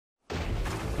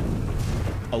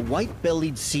A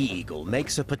white-bellied sea eagle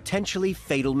makes a potentially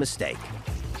fatal mistake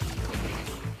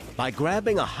by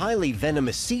grabbing a highly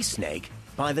venomous sea snake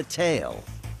by the tail,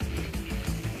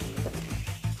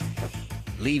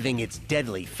 leaving its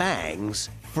deadly fangs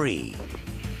free.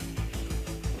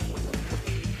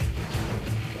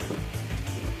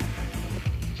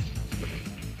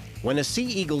 When a sea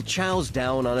eagle chows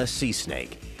down on a sea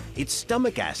snake, its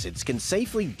stomach acids can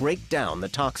safely break down the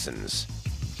toxins.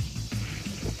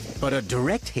 But a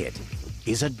direct hit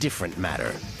is a different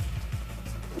matter.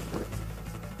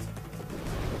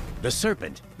 The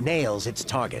serpent nails its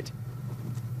target,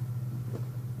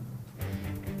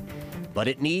 but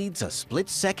it needs a split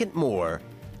second more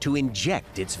to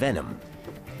inject its venom.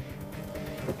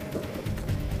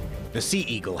 The sea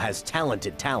eagle has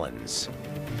talented talons.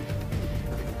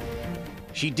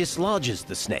 She dislodges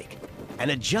the snake and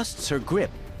adjusts her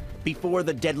grip before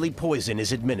the deadly poison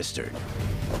is administered.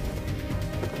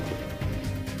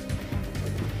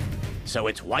 So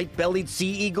it's white-bellied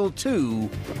sea eagle 2,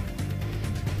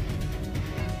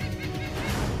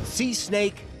 sea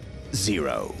snake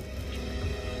 0.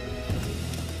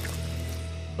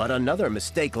 But another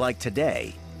mistake like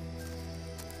today,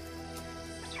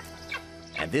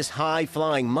 and this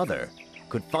high-flying mother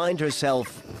could find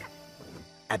herself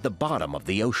at the bottom of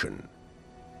the ocean.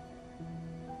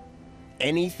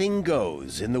 Anything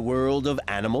goes in the world of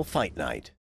Animal Fight Night.